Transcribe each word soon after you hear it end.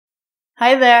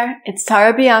Hi there, it's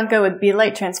Tara Bianca with Be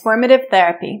Light Transformative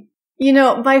Therapy. You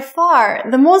know, by far,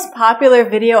 the most popular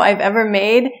video I've ever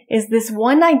made is this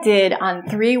one I did on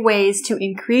 3 ways to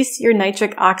increase your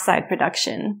nitric oxide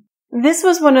production. This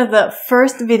was one of the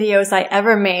first videos I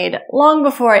ever made, long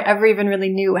before I ever even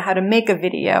really knew how to make a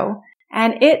video.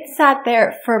 And it sat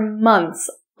there for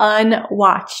months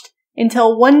unwatched,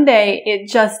 until one day it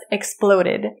just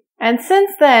exploded. And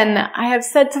since then, I have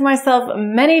said to myself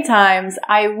many times,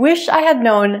 I wish I had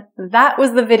known that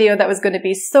was the video that was going to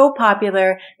be so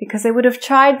popular because I would have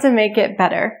tried to make it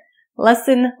better.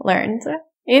 Lesson learned.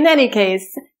 In any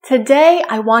case, today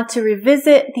I want to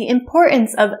revisit the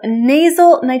importance of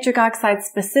nasal nitric oxide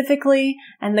specifically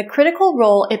and the critical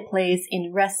role it plays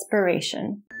in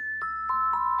respiration.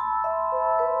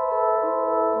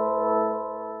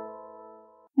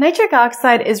 Nitric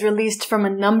oxide is released from a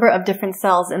number of different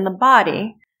cells in the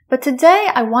body, but today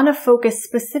I want to focus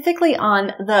specifically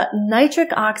on the nitric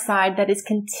oxide that is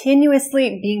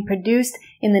continuously being produced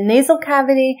in the nasal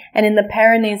cavity and in the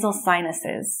paranasal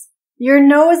sinuses. Your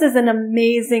nose is an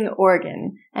amazing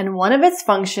organ, and one of its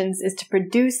functions is to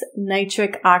produce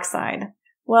nitric oxide.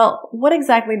 Well, what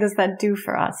exactly does that do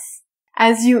for us?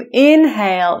 As you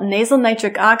inhale nasal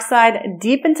nitric oxide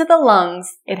deep into the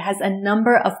lungs, it has a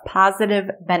number of positive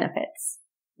benefits.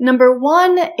 Number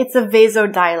 1, it's a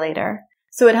vasodilator.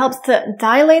 So it helps to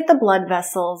dilate the blood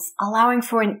vessels, allowing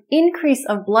for an increase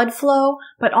of blood flow,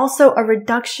 but also a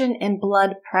reduction in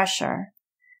blood pressure.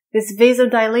 This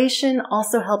vasodilation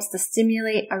also helps to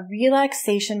stimulate a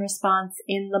relaxation response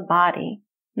in the body.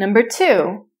 Number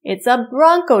 2, it's a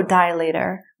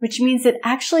bronchodilator, which means it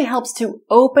actually helps to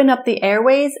open up the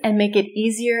airways and make it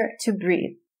easier to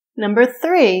breathe. Number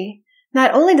 3,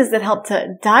 not only does it help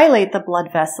to dilate the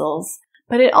blood vessels,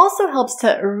 but it also helps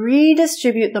to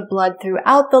redistribute the blood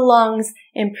throughout the lungs,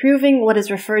 improving what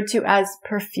is referred to as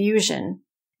perfusion.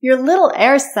 Your little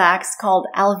air sacs, called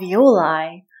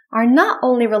alveoli, are not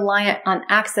only reliant on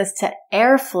access to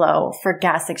airflow for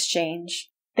gas exchange,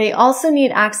 they also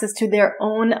need access to their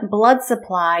own blood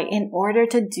supply in order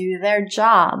to do their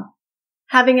job.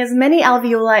 Having as many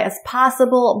alveoli as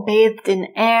possible bathed in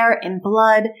air and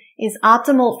blood is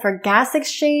optimal for gas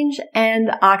exchange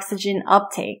and oxygen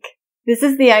uptake. This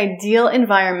is the ideal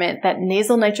environment that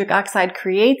nasal nitric oxide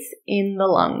creates in the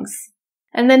lungs.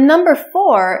 And then number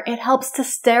 4, it helps to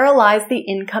sterilize the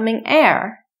incoming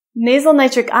air. Nasal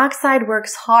nitric oxide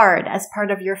works hard as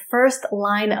part of your first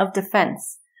line of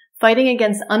defense, fighting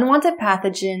against unwanted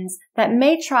pathogens that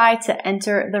may try to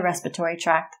enter the respiratory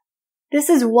tract. This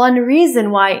is one reason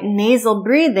why nasal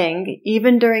breathing,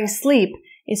 even during sleep,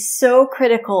 is so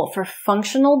critical for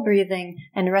functional breathing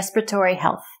and respiratory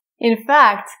health. In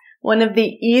fact, one of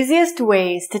the easiest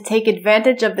ways to take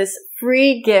advantage of this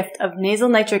free gift of nasal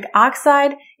nitric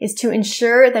oxide is to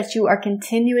ensure that you are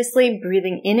continuously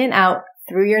breathing in and out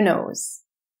through your nose.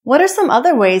 What are some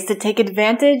other ways to take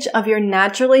advantage of your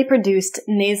naturally produced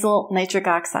nasal nitric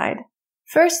oxide?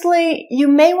 Firstly, you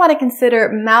may want to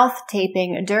consider mouth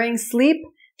taping during sleep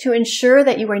to ensure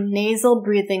that you are nasal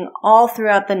breathing all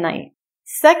throughout the night.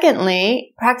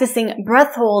 Secondly, practicing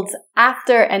breath holds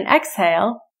after an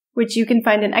exhale, which you can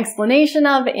find an explanation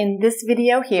of in this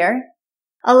video here,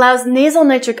 allows nasal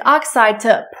nitric oxide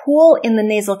to pool in the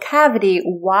nasal cavity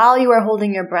while you are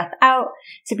holding your breath out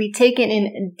to be taken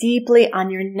in deeply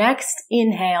on your next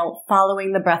inhale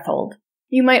following the breath hold.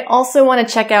 You might also want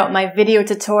to check out my video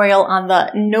tutorial on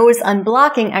the nose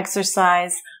unblocking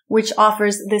exercise, which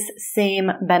offers this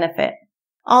same benefit.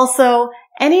 Also,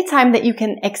 anytime that you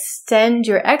can extend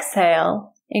your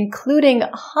exhale, including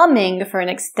humming for an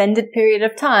extended period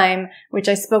of time, which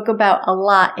I spoke about a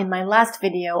lot in my last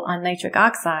video on nitric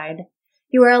oxide,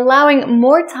 you are allowing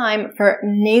more time for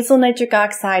nasal nitric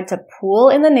oxide to pool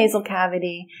in the nasal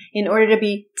cavity in order to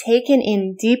be taken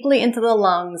in deeply into the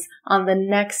lungs on the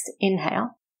next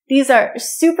inhale. These are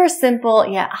super simple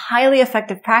yet highly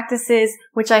effective practices,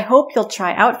 which I hope you'll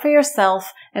try out for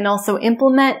yourself and also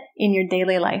implement in your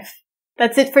daily life.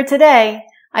 That's it for today.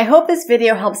 I hope this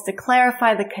video helps to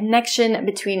clarify the connection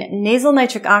between nasal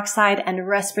nitric oxide and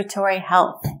respiratory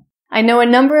health. I know a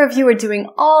number of you are doing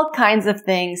all kinds of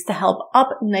things to help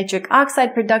up nitric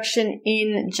oxide production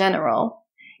in general.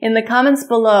 In the comments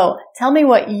below, tell me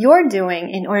what you're doing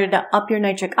in order to up your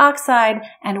nitric oxide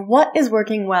and what is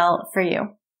working well for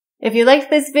you. If you liked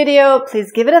this video,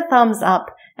 please give it a thumbs up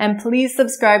and please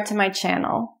subscribe to my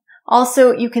channel.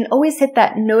 Also, you can always hit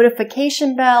that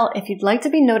notification bell if you'd like to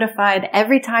be notified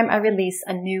every time I release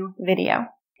a new video.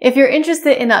 If you're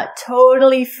interested in a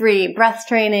totally free breath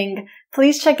training,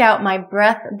 please check out my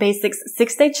Breath Basics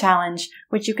 6-Day Challenge,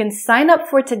 which you can sign up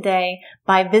for today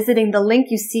by visiting the link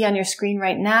you see on your screen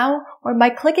right now or by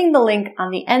clicking the link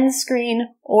on the end screen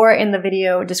or in the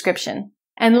video description.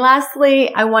 And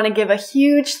lastly, I want to give a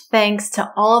huge thanks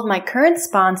to all of my current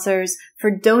sponsors for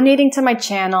donating to my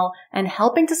channel and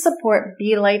helping to support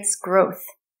B-Light's growth.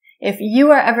 If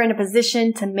you are ever in a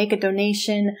position to make a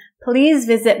donation, please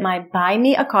visit my Buy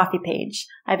Me a Coffee page.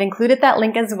 I've included that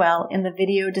link as well in the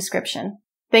video description.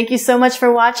 Thank you so much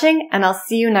for watching, and I'll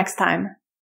see you next time.